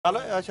चलो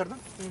यार शर्दन,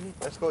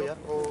 let's go यार।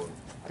 वो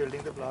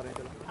फील्डिंग पे बुला रहे हैं।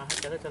 चलो हाँ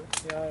चलो चलो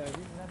यार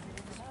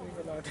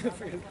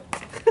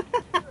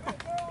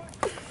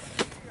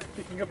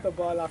picking up the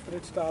ball after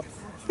it stops.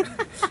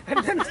 And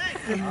then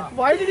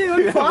why did he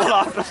even fall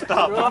after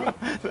stop?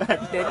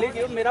 Delhi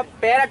क्यों मेरा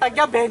पैर अटक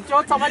गया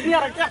बेंचो समझ नहीं आ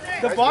रहा क्या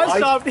The ball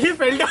stopped. He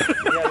fell down.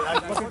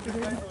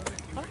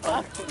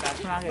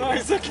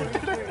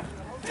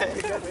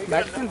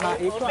 Batsman हाँ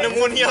एक तो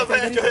Pneumonia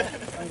जो है।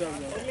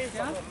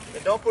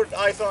 Don't put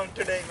ice on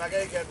today. मैं क्या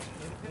क्या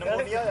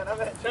pneumonia है ना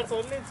बे। That's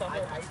only in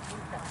summer.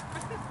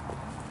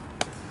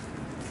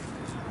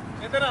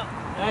 इधर आ.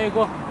 Yeah, you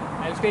go.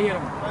 I'll stay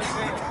here.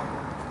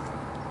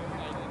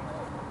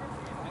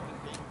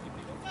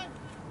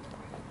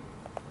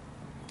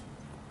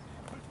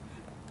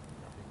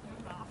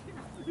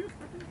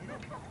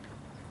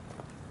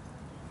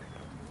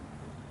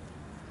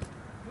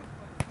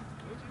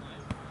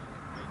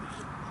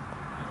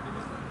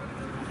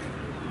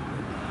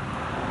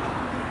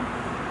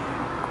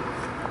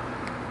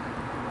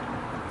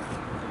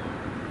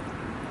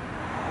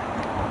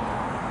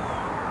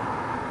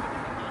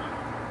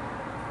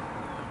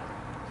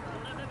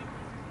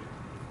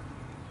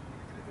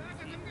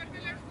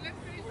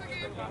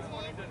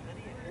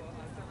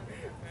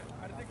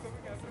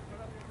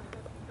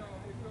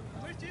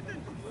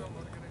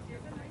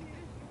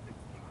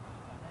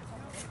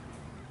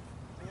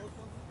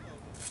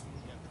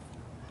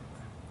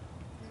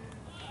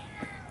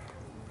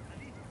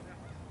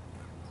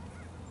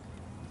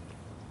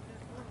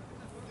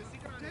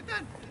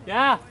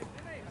 Yeah.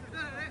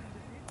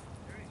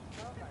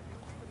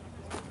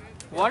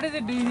 What is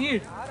it? Do you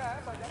need?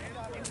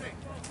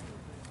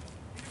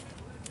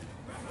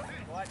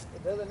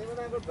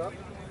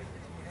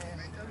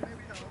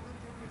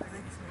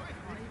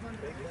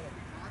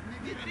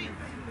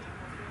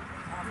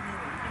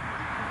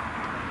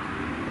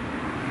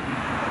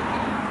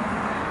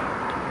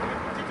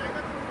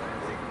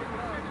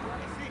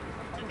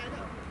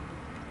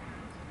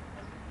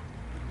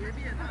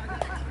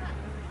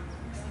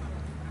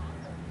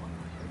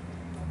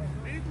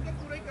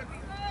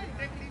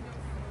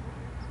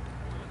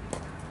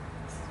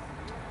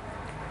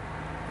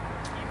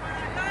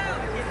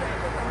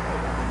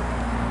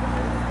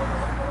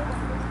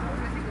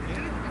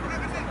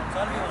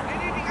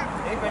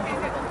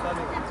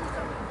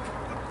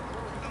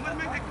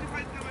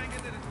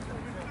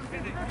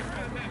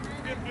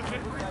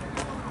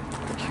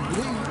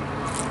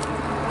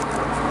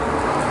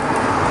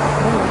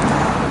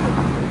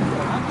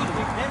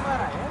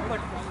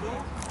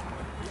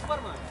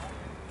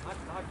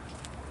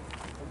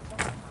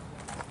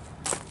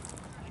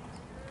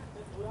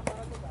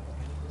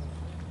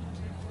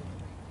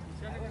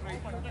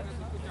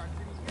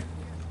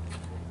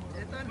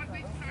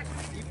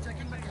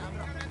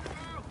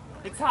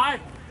 It's hard.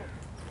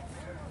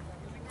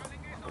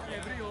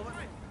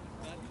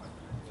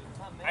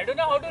 I don't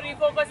know how to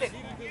refocus it.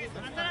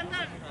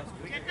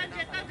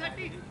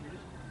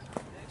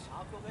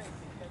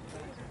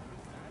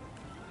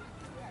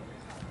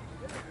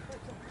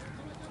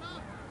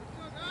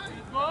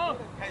 Go.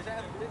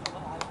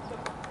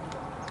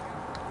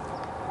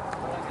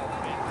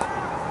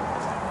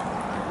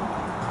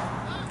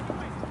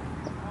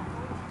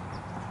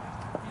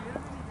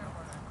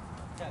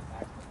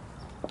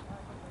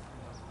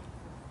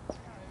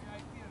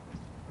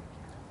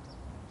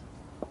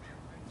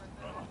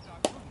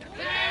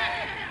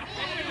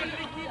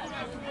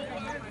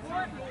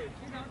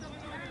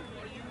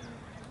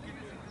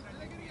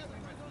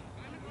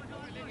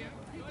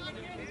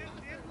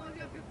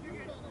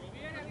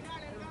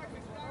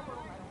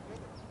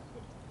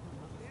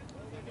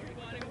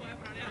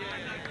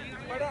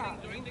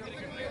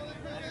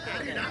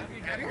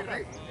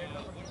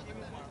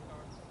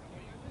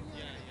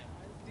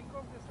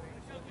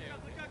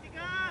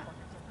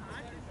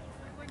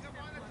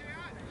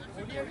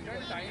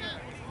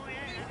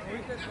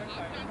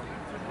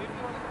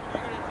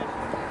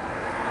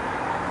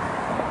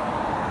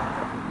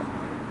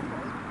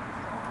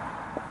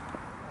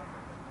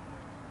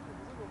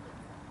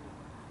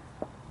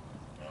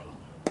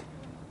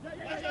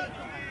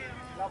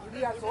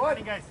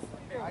 Guys,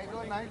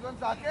 nice one,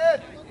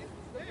 Saket.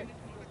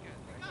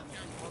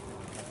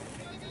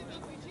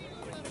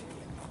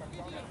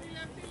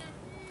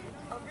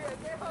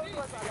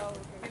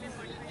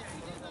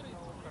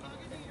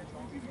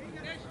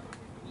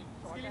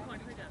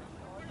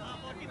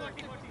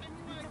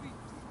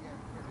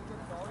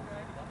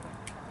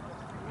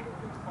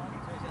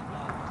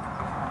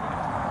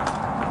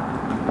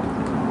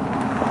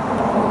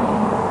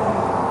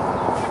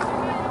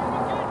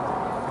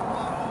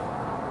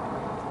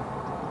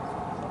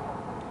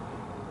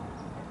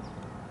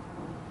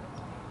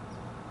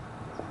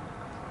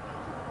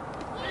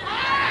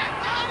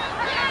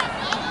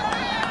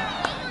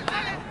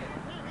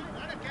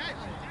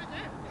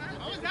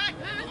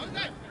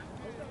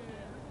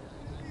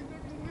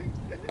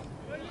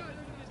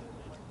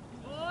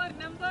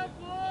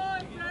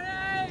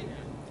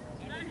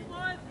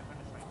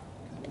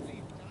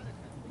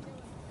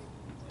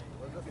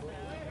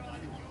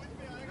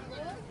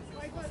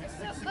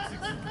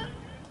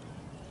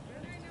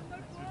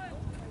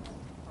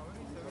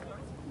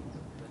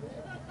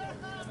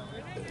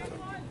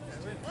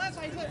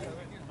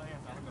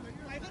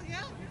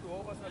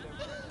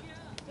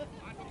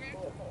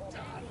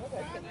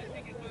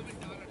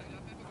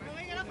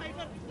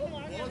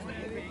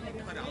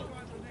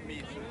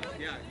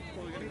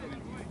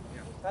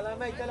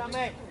 Tell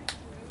me.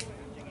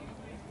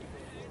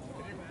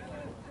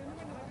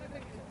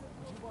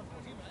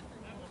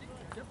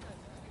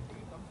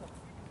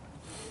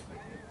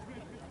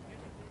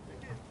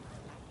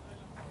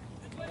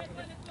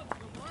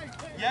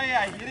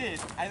 Yeah, I hit it.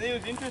 I think it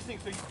was interesting.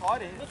 So he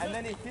caught it, and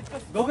then it hit the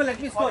stump. Google, let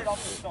me score.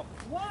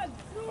 1,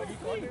 2,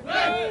 3.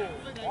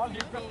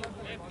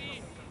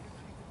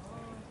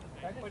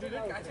 But you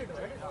didn't catch it,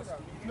 right?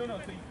 No,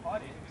 so he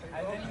caught it,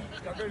 and then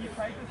he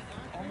tried to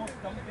almost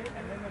stump it,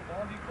 and then the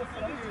ball hit the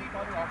stump, he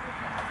caught it off the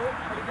stump. So,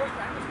 but it was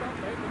trying to stop,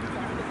 right? When you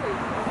trying to say,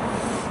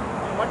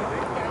 what is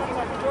it?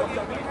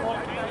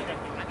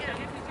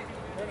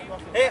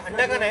 Hey,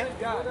 अंडा कौन है?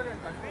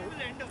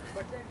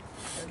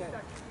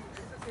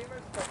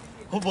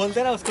 वो बोलते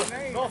ना उसको.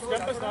 No,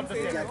 step is not the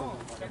same.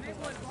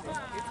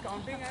 It's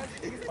counting as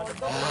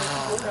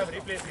Don't have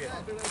replace here.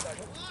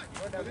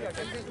 Don't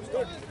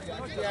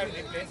have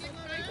replace.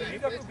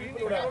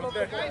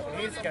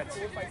 Knees catch.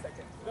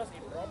 Because he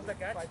dropped the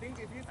catch. I think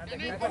if he's And the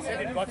keeper said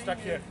it got stuck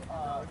here.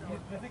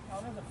 Does it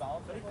count as a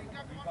bounce?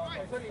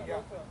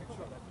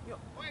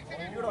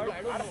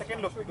 Add a second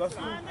look because he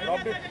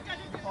dropped it.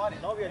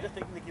 Now we are just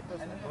taking the keeper's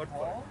word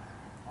for it.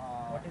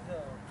 What is the...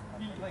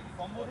 He like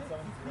fumbled it, he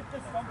hit the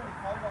stump and he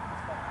caught it off the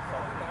stump.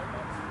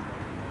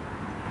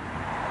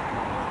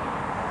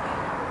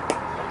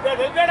 Well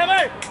played,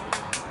 Amar!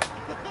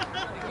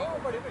 no,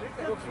 but if it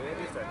looks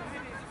Very sad.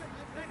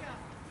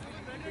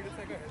 it's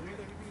like a helmet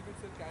or anything, you could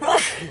still catch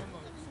it.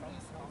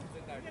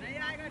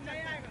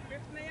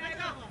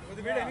 But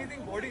if it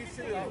anything, body is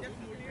still out.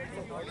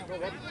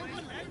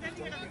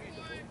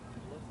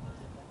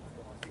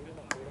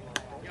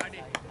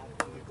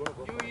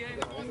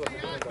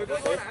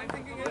 Because what I'm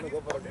thinking is,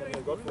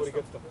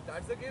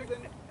 that's the case,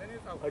 then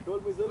it's out. I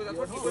told myself, So that's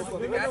what he goes for.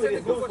 The catch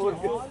and go for it.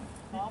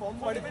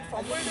 But if it's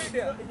fumbled it,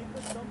 yeah.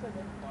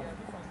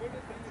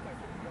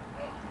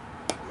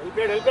 Well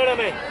played,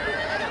 Amar.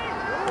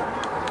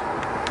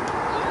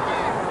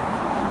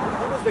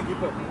 Who is the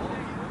keeper?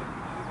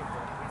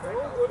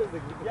 What is the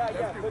keeper?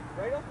 Yeah, but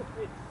right off the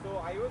pitch. So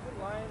I was in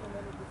line and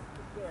then it just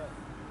took the...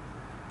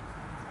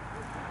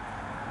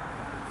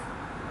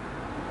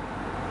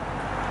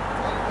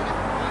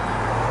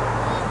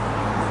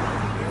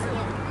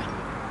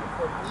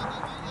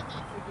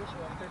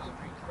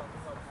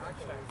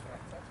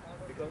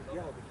 Because,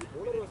 yeah, the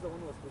bowler was the one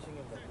who was pushing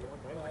him back.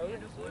 I was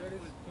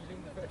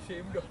feeling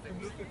ashamed of him.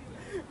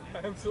 I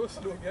am so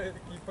slow, guys. The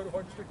keeper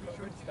wants to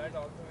come and stand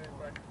all the way in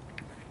front.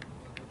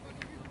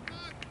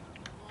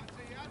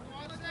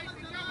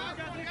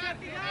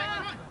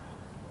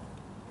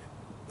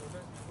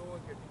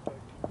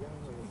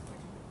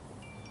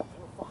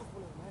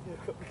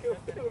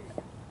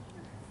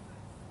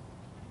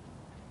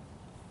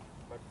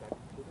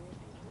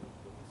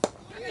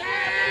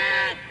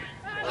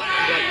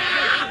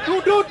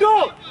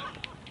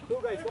 Two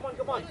guys,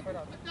 come on.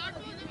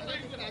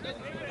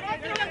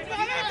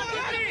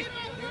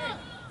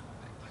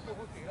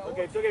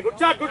 Okay, it's okay. Good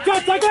shot,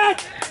 Saket!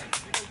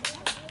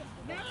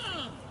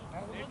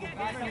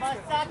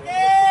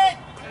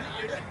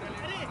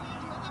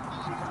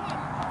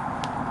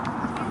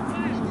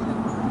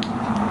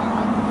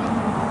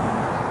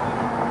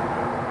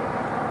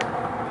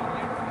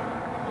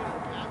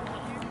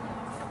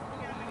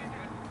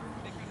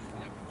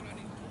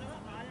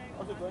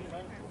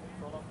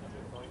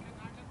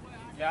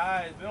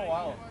 Yeah, it's been a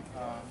while.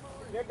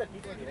 We had the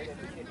T20, right?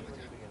 Together.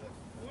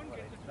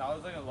 That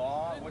was like a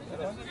long... What's the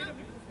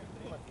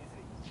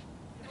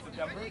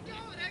September?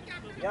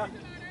 Yeah.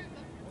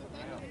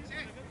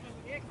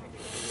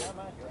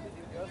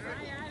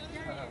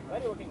 Where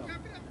are you working now?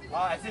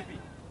 SAP.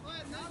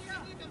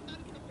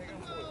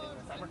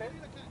 Summertime?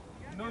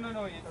 No,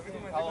 it's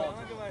Palo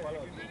Alto.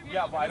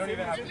 Yeah, but I don't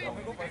even have to go.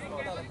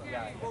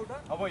 Yeah.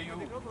 How about you?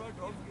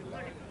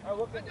 I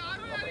work in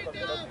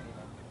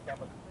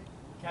Campbell.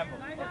 Campbell.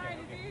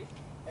 Okay.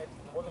 It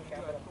wasn't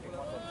Campbell.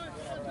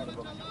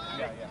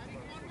 Yeah.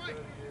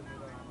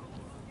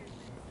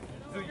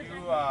 So you,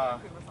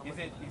 is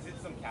it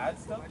some CAD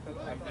stuff?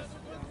 I'm just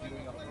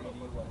doing a 3D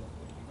one.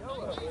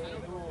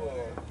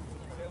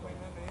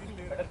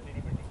 Better 3D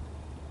printing.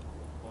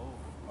 Oh.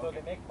 So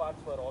they make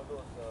parts for all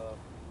those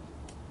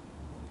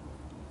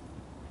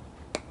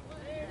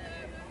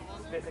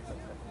SpaceX and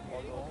stuff.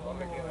 All those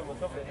rocket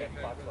stuff they make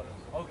parts for us.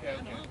 Okay.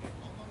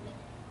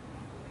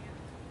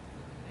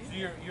 So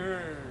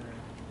you're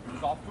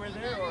software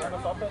there, or I'm a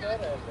software there,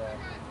 and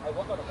I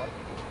work on a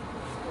quality.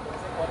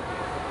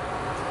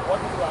 What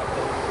do you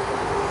actually?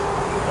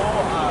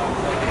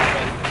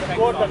 The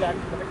code that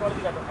the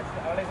technology that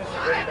actually analyzes the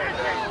data.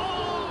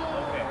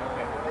 Okay.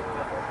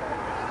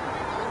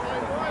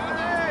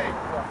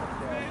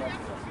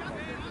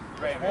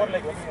 Right. More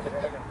like working in the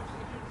data center.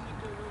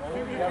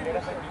 We have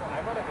data center.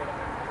 I'm not a data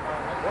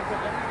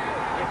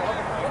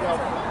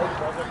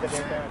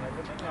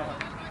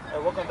I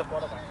work on the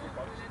product.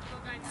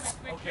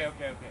 Okay,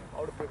 okay, okay.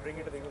 How to bring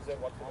it to the user,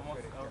 what's the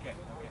Almost, okay.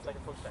 It's like a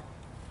full stack.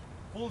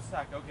 Full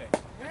stack, okay.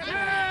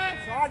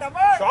 Shot,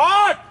 Amar!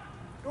 Shot!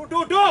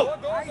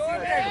 2-2-2!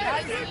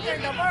 Nice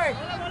hit, Amar!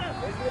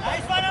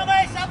 Nice one,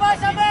 Amay!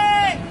 Shabash,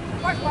 Amay!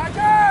 But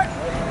Martin!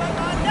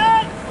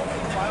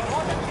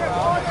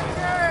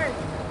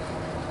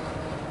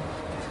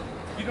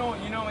 You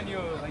know when you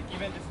like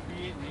even just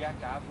create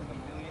React apps with a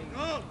million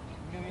files.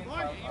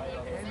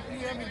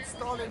 NPM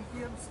install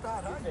NPM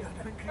star, huh? You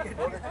haven't created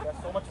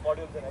There's so much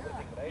modules and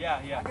everything, right?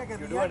 Yeah, yeah.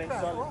 You do an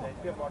install, the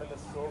NPM module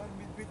is so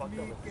with fucked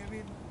me, up.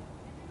 Kevin,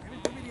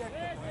 give me React.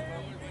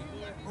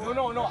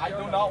 No, I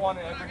do not want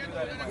to ever do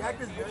that in my life.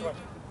 React is very good.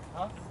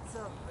 Huh? It's a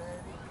very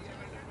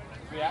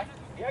React?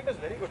 React is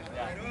very good.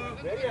 Yeah.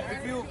 Very if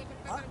effective. you,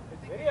 huh?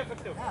 It's very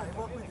effective. Yeah, I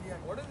work with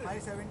React. What is it? 70%.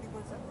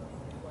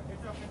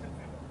 It's not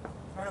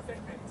a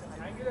framework. It's an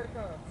Angular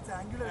ka? It's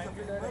Angular as a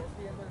Angular, framework.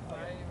 HTML5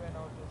 and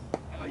all this.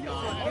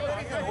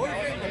 Angular is a whole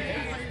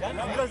framework.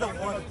 Angular is a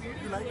wall. You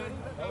like it?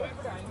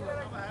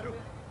 Angular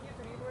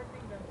keeps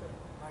reinventing themselves.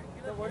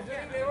 The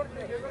versioning never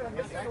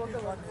understood what the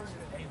version is.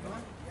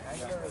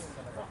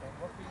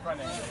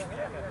 Front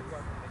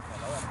end.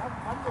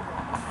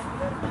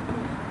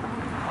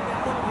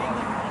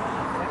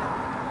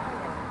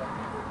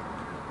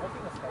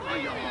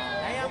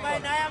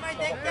 नहीं अमय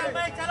देख के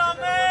अमय चलो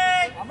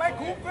Amay Amay,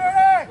 खूब पेड़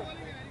है.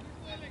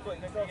 So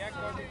instead of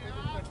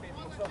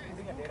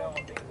using a data on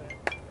the user,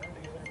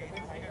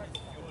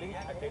 you link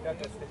a data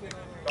just to the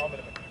DOM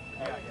element.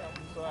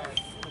 So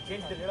to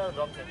change the data, the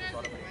DOM changes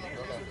automatically.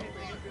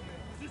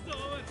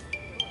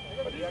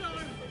 But React is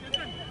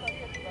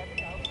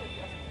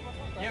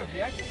Yeah,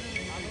 React is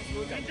really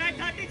good. inside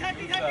 30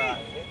 30 30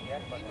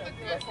 React, but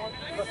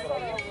because for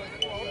all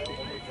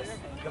just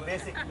the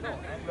basic,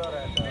 Angular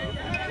and all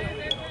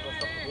those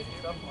stuff, basic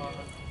stuff, and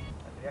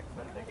React is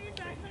very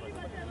technical.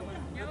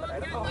 But I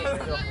don't know how to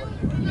work.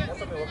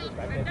 Most of my work is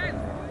backend.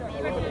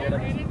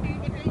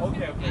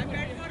 Okay.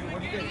 What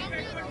do you guys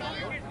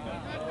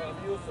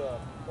We use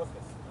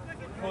Postgres.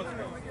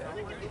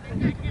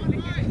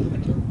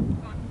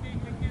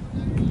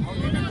 How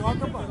did you talk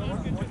about? What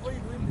were you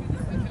doing?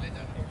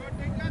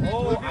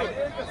 Oh, I did a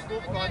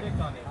school project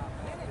on it.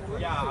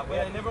 Yeah, but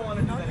I never want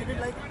to do Now that you did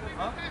again. like,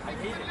 Huh? I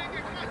hate it. I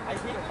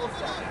hate full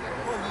stack.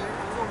 oh,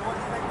 so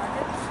what's like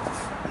backend?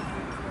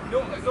 No,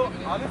 so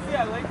honestly,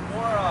 I like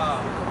more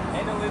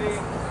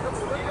analytics,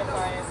 data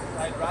science.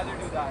 I'd rather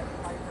do that.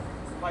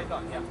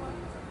 Python, yeah.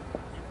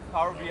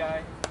 Power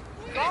BI.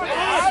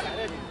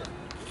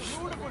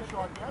 Beautiful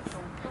shot, yeah. So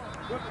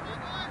good.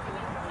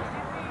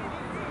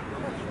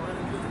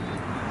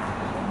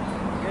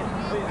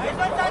 nice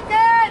one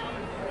Saket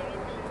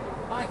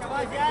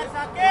शाबाश यार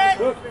Saket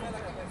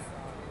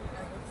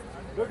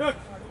Good.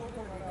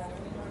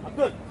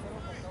 Abdul.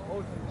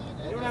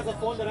 Anyone has a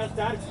phone that has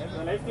charge?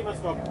 The live stream has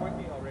stopped. We'll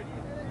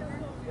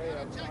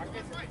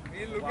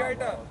look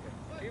at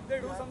if they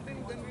do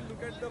something, then we'll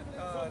look at the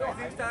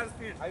rising star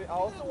speed. I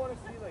also want to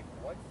see like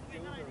what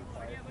skills are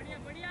required.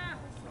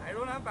 I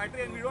don't have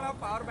battery and we don't have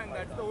power bank.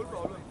 That's the whole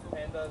problem.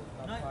 Pandas,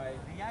 NumPy,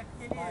 react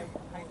के लिए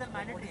Python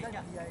mandatory है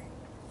क्या BI.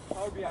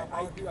 Power BI.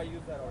 I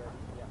use that already.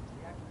 Yeah.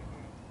 Yeah.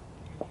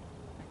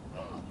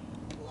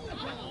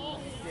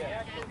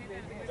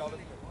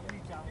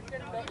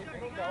 JavaScript.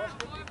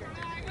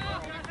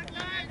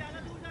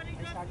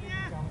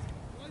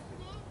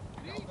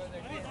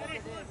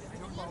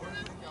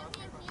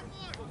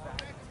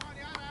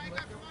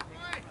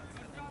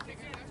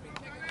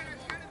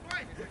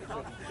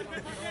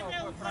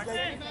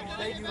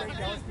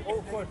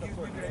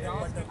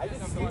 I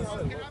just see how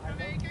it works.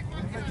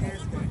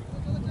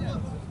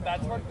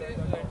 That's what the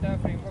entire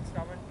frameworks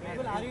come and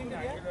play. Are you in India?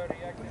 Angular,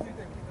 React,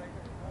 everything.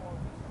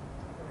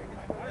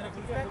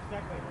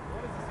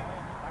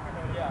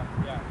 Yeah.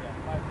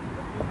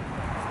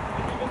 Right.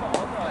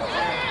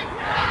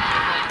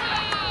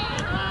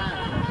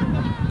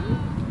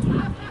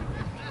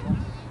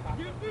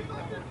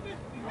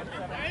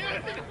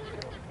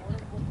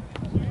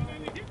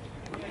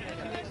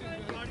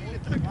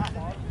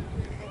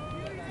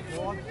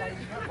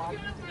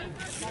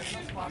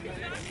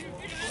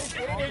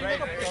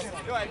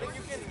 No, I think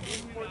you can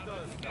import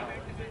those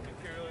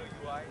material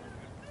UI.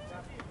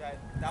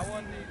 That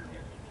one is.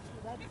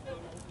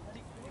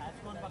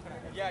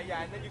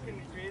 Yeah, and then you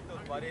can create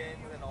those buttons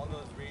and all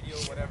those radio,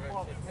 whatever.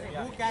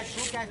 Yeah. who catched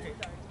it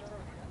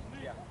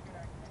Yeah.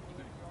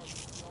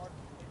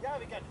 Yeah,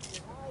 we can.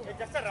 It's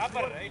just a wrapper,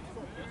 right?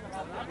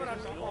 Wrapper on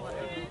top of it.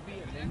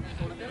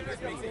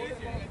 This makes it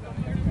easier.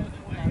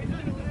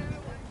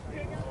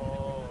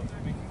 Oh,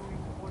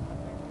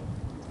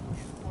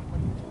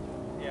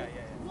 Yeah.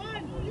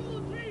 1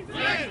 2 3 A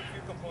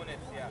few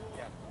components, yeah.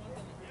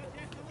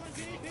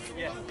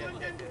 Yes.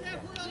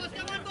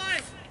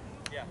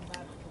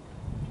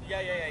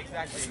 Yeah,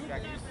 exactly.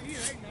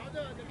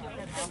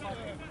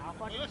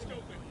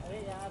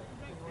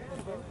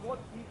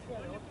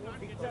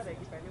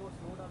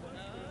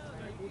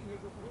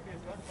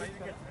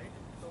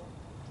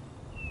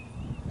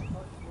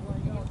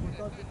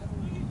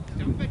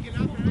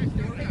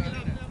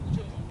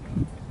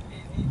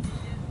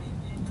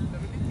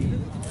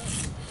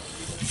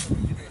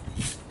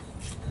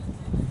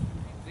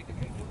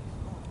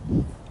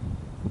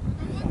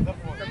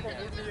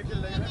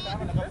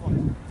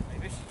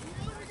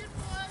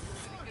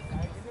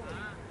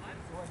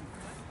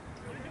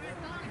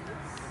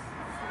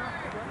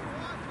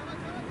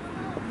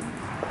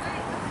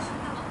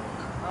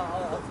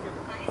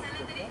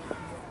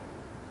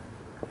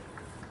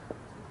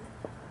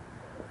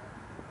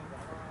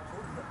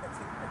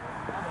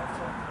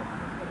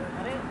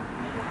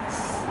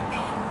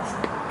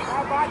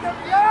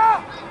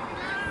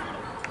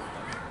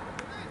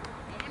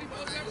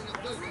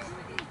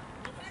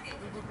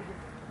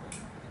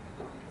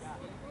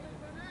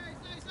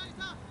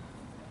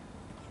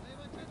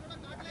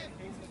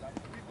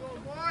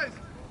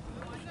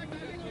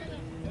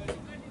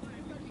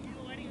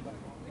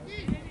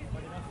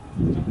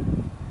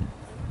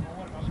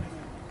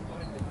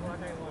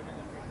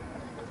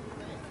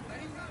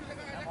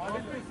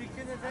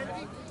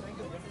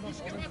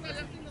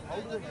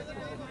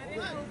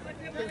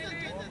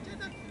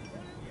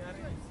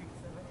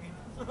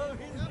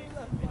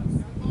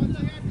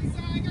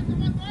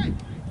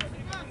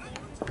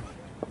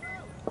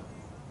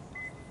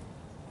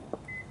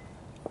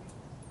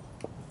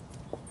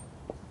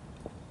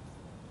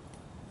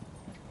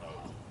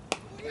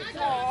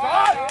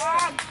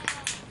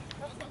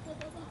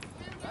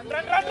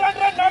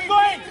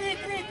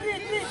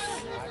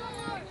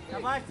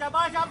 Shabash,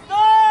 shabash,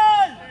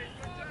 Abdul!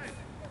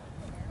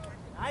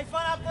 Nice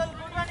one, Abdul.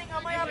 Good running,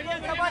 Amay Abdul.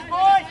 Shabash,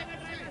 boy!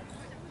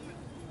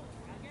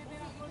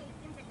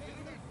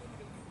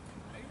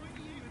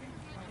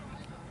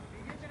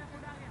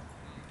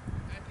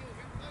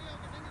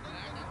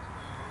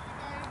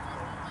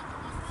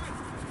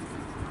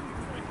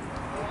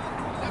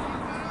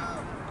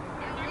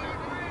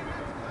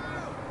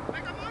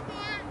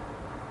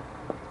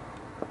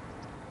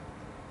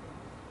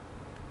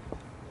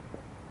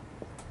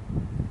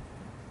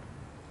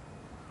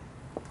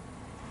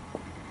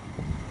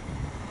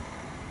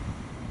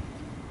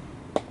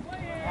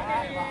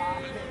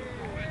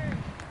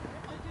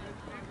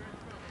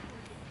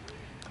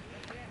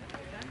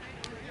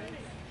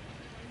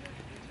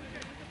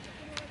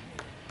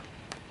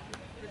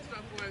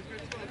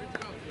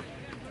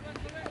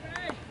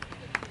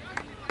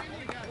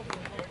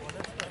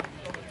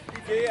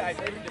 I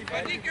didn't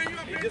defend. He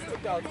just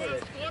took the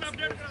output.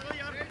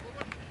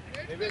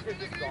 Maybe if it's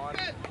just gone.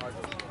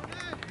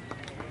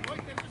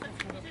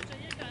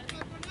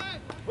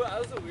 But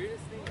also the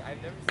weirdest thing,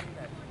 I've never seen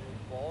that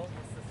ball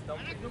hits the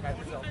stump and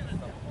catches off the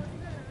stump.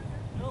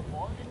 No,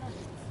 ball did not hit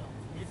the stump.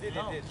 He did,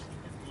 it did. His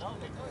glove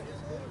hit it.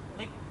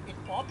 Like, it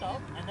popped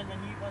out, and then when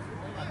he was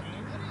going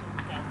again to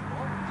catch the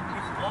ball,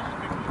 his glove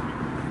hit it.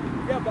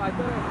 Yeah, but I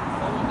thought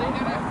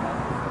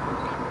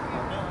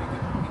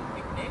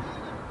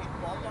It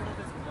popped out of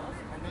his glove,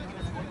 and then he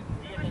was going to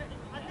re-attempt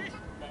it.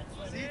 That's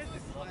why his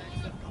glove hit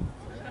the stump.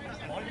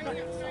 Ball did not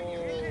hit the stump.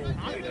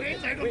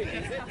 wait,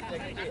 is it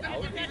technically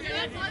out?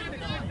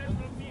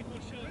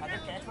 अगर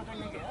catch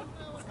पकड़ने गया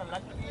उसका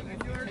लग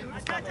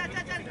अच्छा अच्छा अच्छा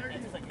अच्छा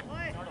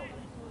not out.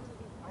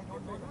 I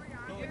don't know.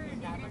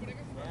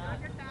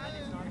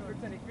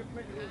 It's an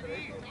equipment rule,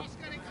 right? It's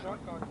not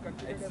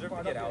considered It's as to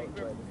part get of out,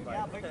 the equipment.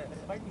 Yeah, but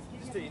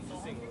just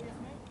interesting.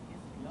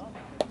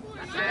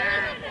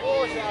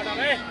 Oh, shot on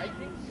it.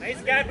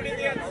 Nice gap between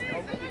the ends.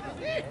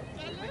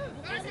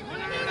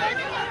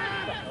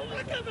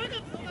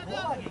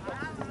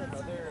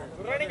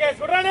 Good running, guys.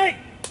 Good running.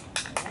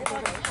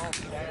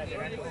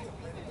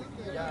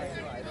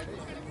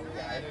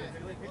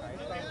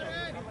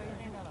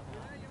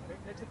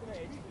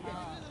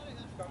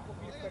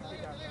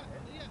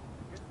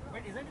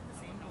 But isn't it the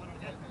same rule?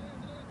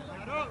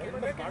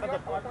 Part of the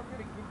part of the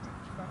equipment.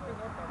 Stuff is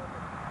not part of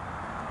it.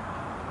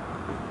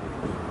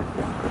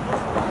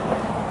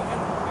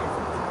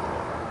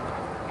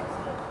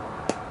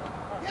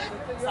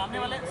 सामने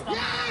वाले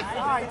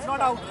it's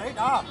not out, right?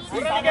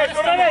 Good running, guys.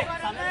 Good running.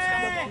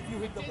 If you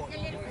hit the ball, if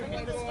you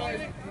hit the stump,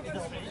 the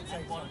straight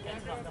and ball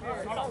catches on the ball.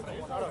 It's not out,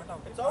 right?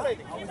 It's all right.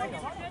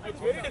 It's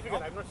very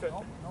difficult. I'm not sure.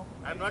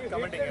 I'm not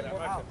commenting it. I'm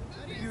not sure.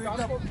 If you hit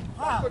the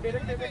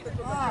direct hit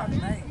the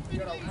नहीं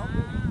you're out.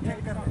 Check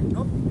कर रहे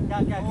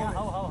हैं क्या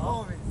how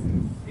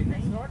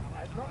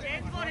It's not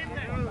change for him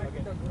then. Like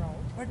the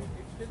ground. but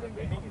It's still in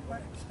waiting.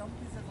 stump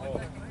is at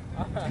right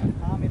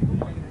हाँ मेरे को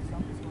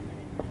stump is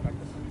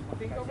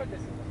think of it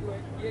this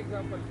ये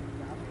example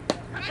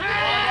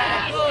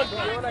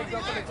your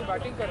example it's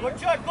batting कर good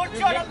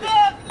shot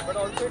Abdul but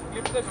also it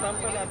clips the stump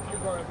and actually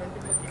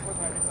preventing the keeper's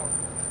hand is out.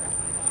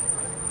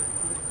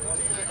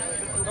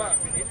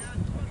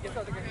 Yes,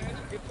 also getting it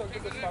clips also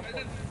the stump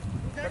out.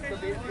 But the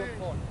base don't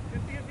fall.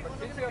 But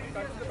since you have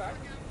touched the bat,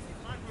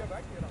 you're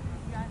back, you're out.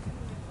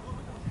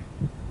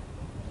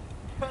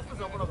 He has to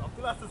support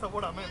Abdul has to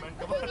support Amay, man.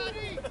 Come on.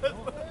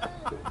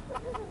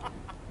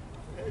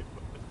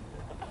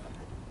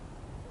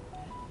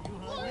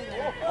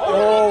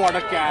 Oh, what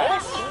a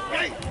catch.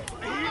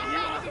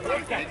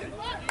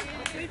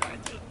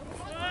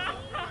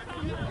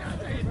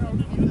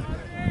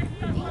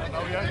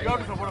 Now you have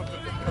to support Abdul.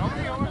 How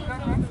many overs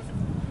done, man?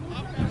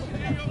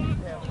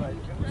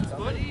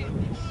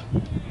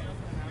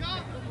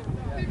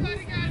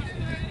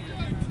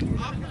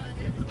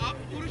 आप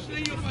पुरुष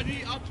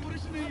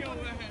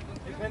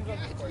Depends on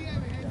the sport.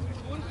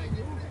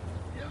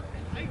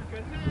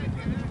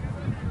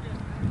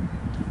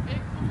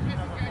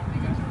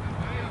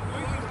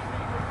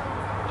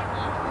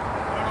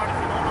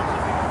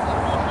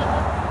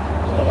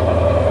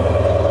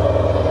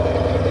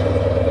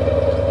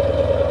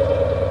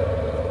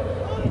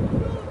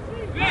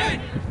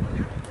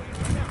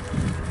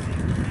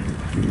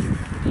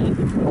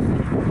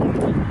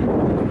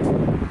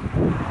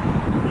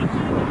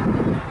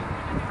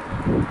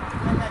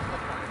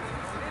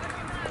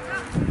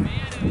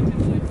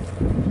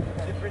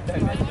 Different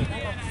dimension.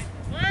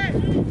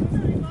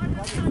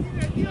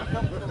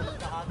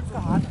 उसका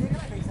हाथ देख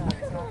रहा कैसा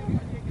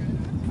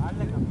हाथ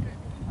लगा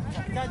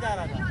अच्छा जा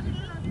रहा था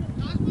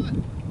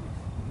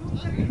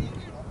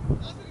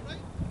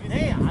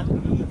नहीं हाथ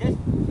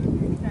just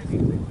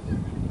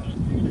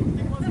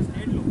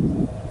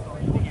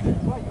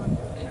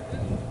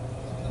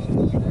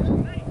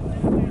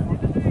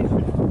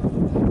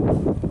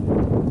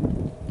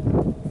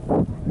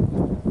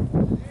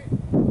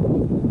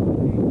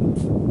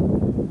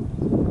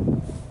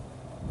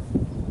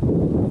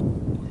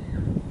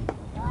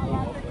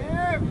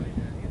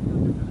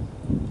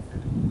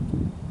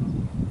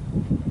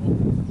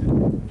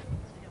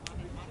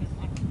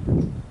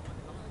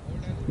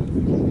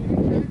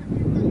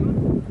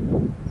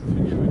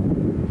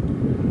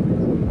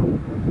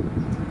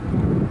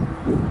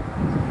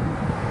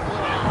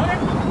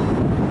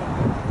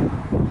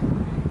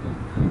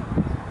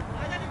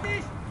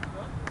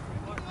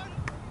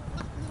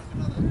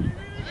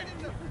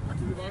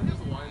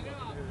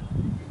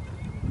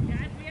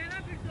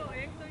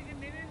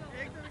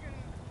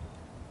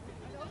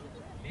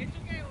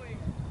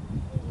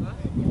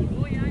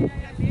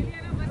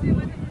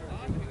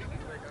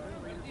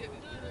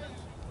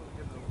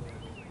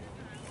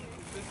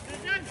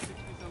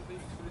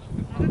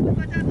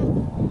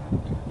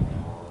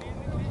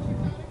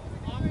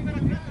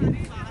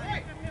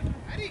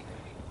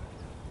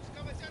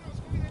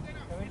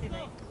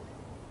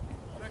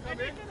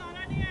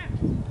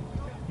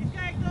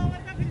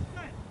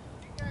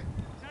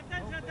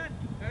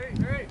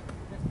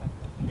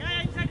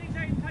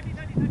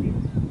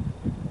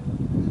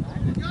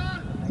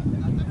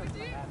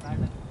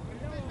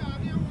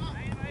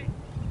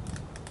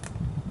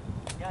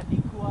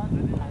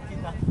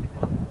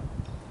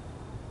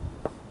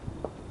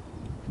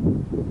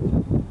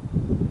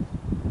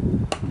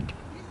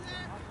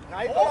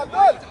Nice one,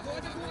 Abdul.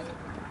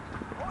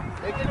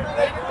 Make it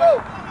go.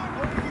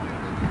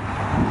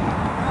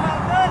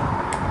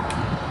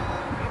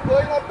 Keep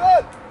going,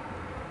 Abdul.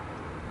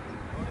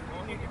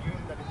 No need to give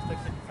him that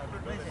instruction.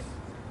 Surprise.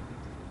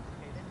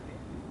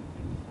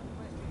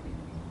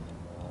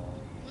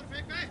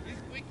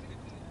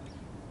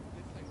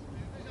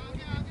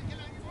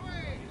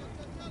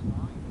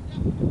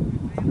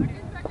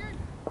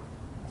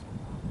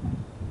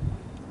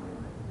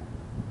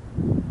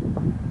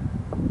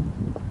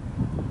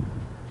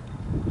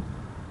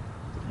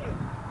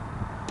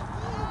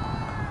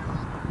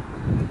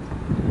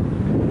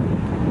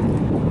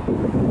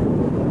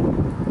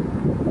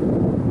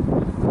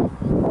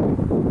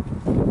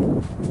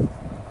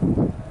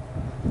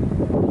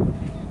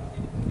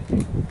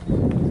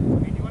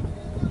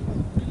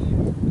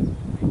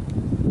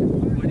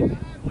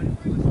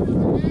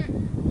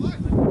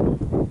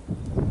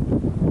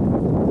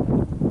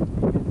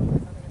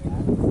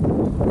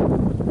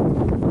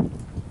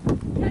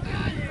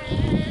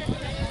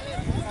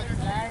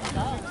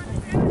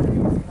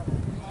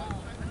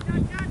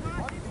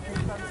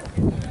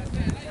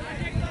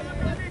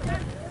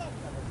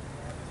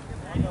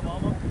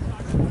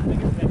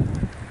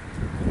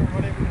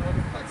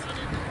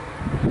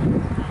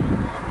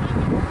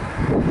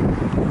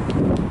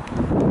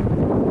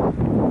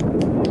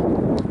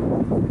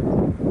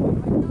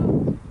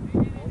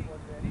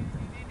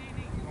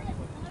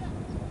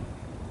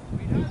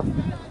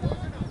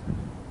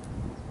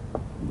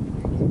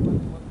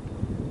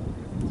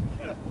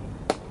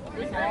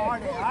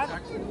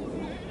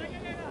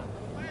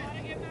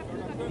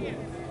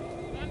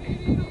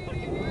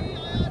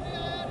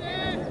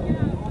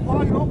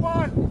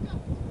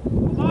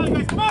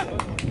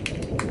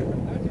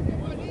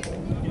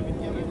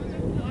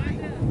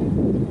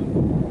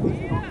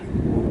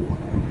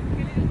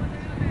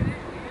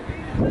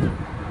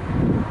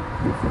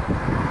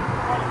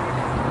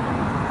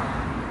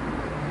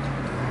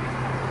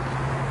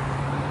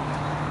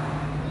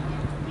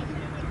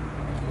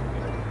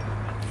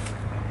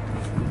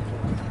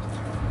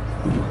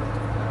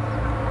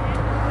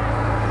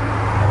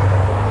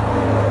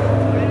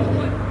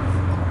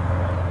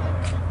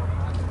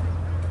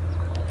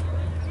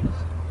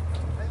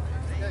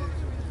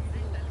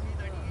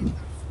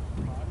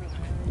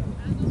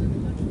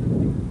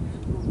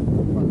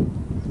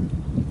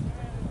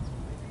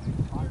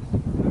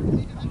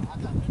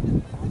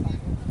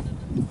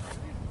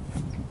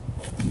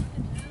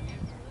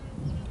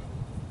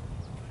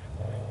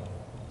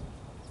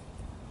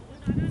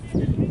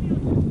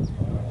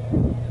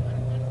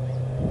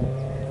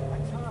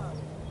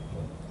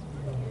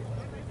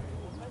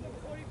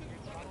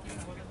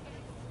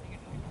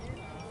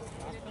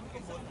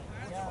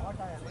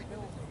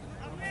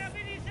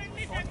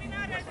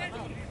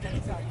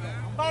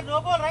 that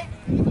no ball, right?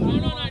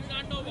 No, it's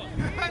not no ball.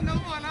 No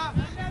ball, huh?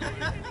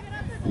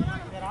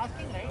 They're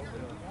asking, right?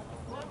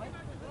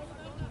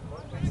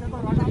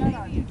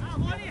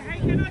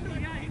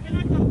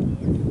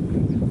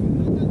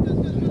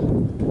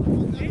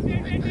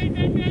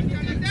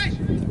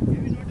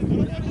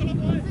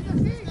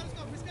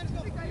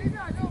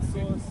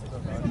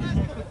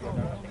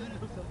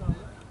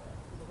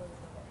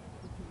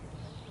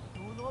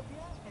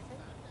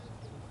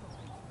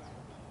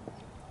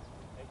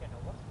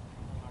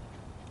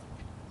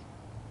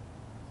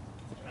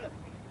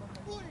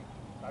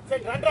 That's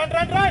it. Run!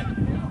 Got it.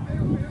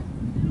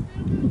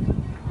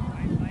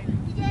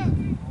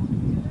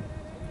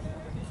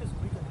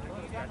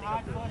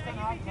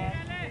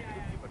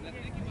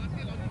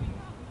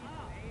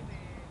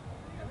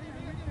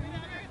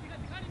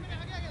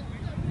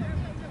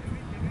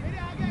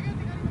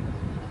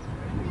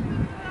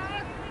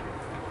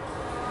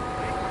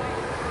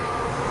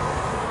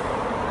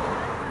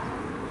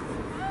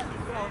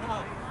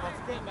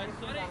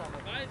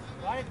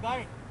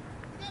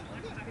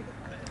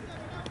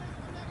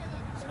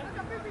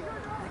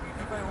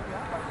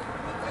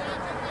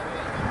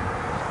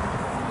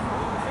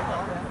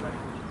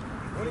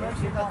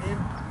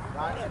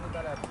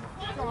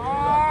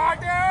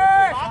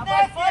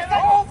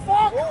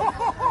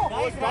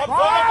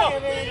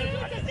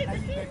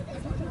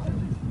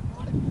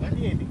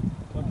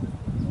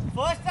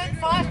 First and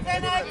fast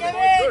now,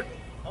 Kevin.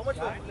 How much?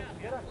 How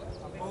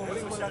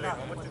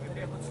much?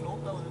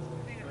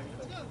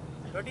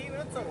 30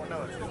 minutes or 1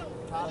 hour? 1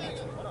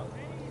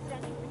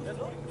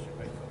 hour.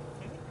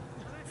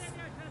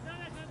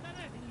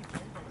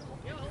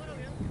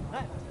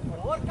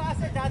 और कहाँ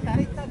से जाता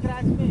है इतना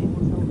crash में?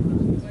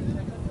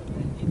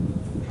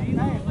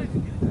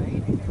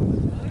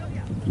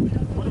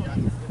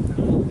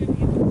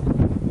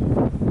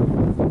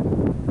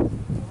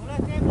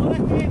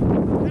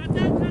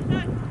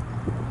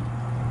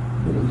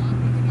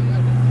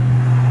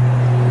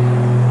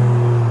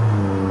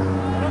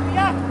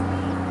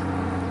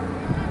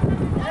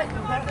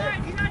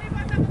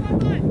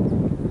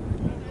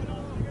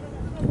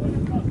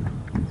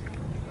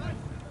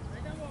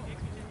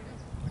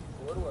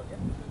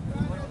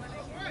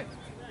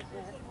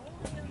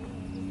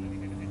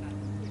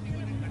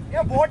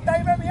 ये बहुत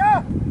time है भैया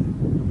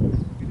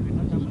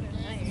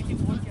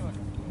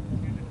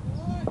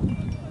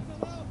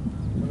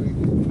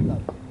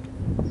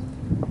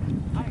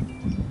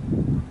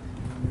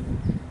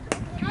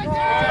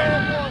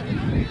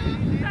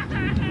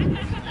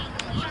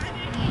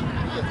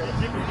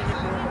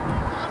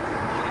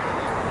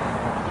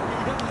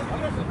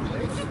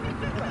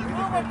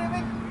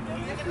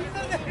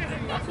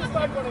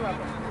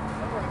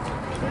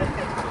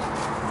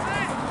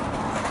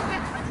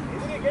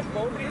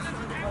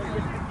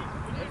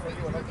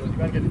You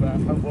can't get back.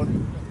 How about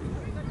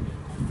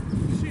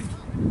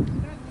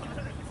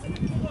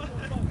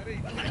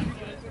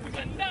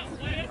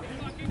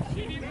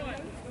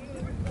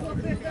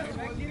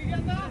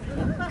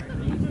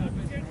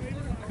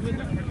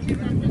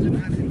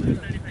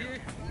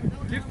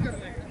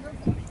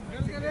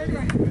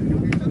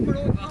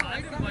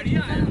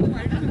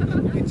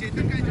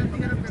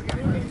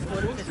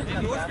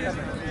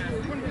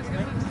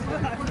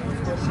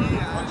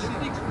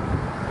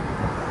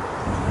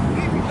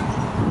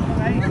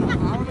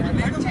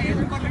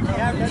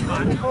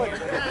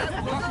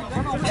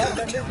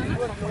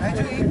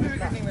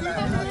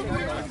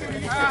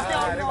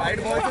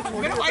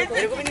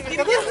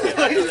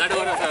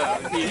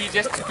He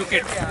just took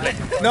it.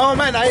 No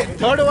man,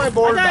 third over I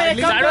bowled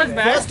badly. That was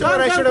bad. First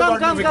over I should have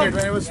gotten the wicket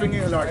when I was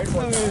swinging a lot.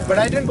 But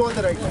I didn't bowl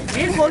the right time.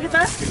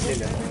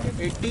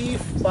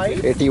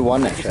 85?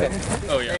 81 actually. Oh yeah.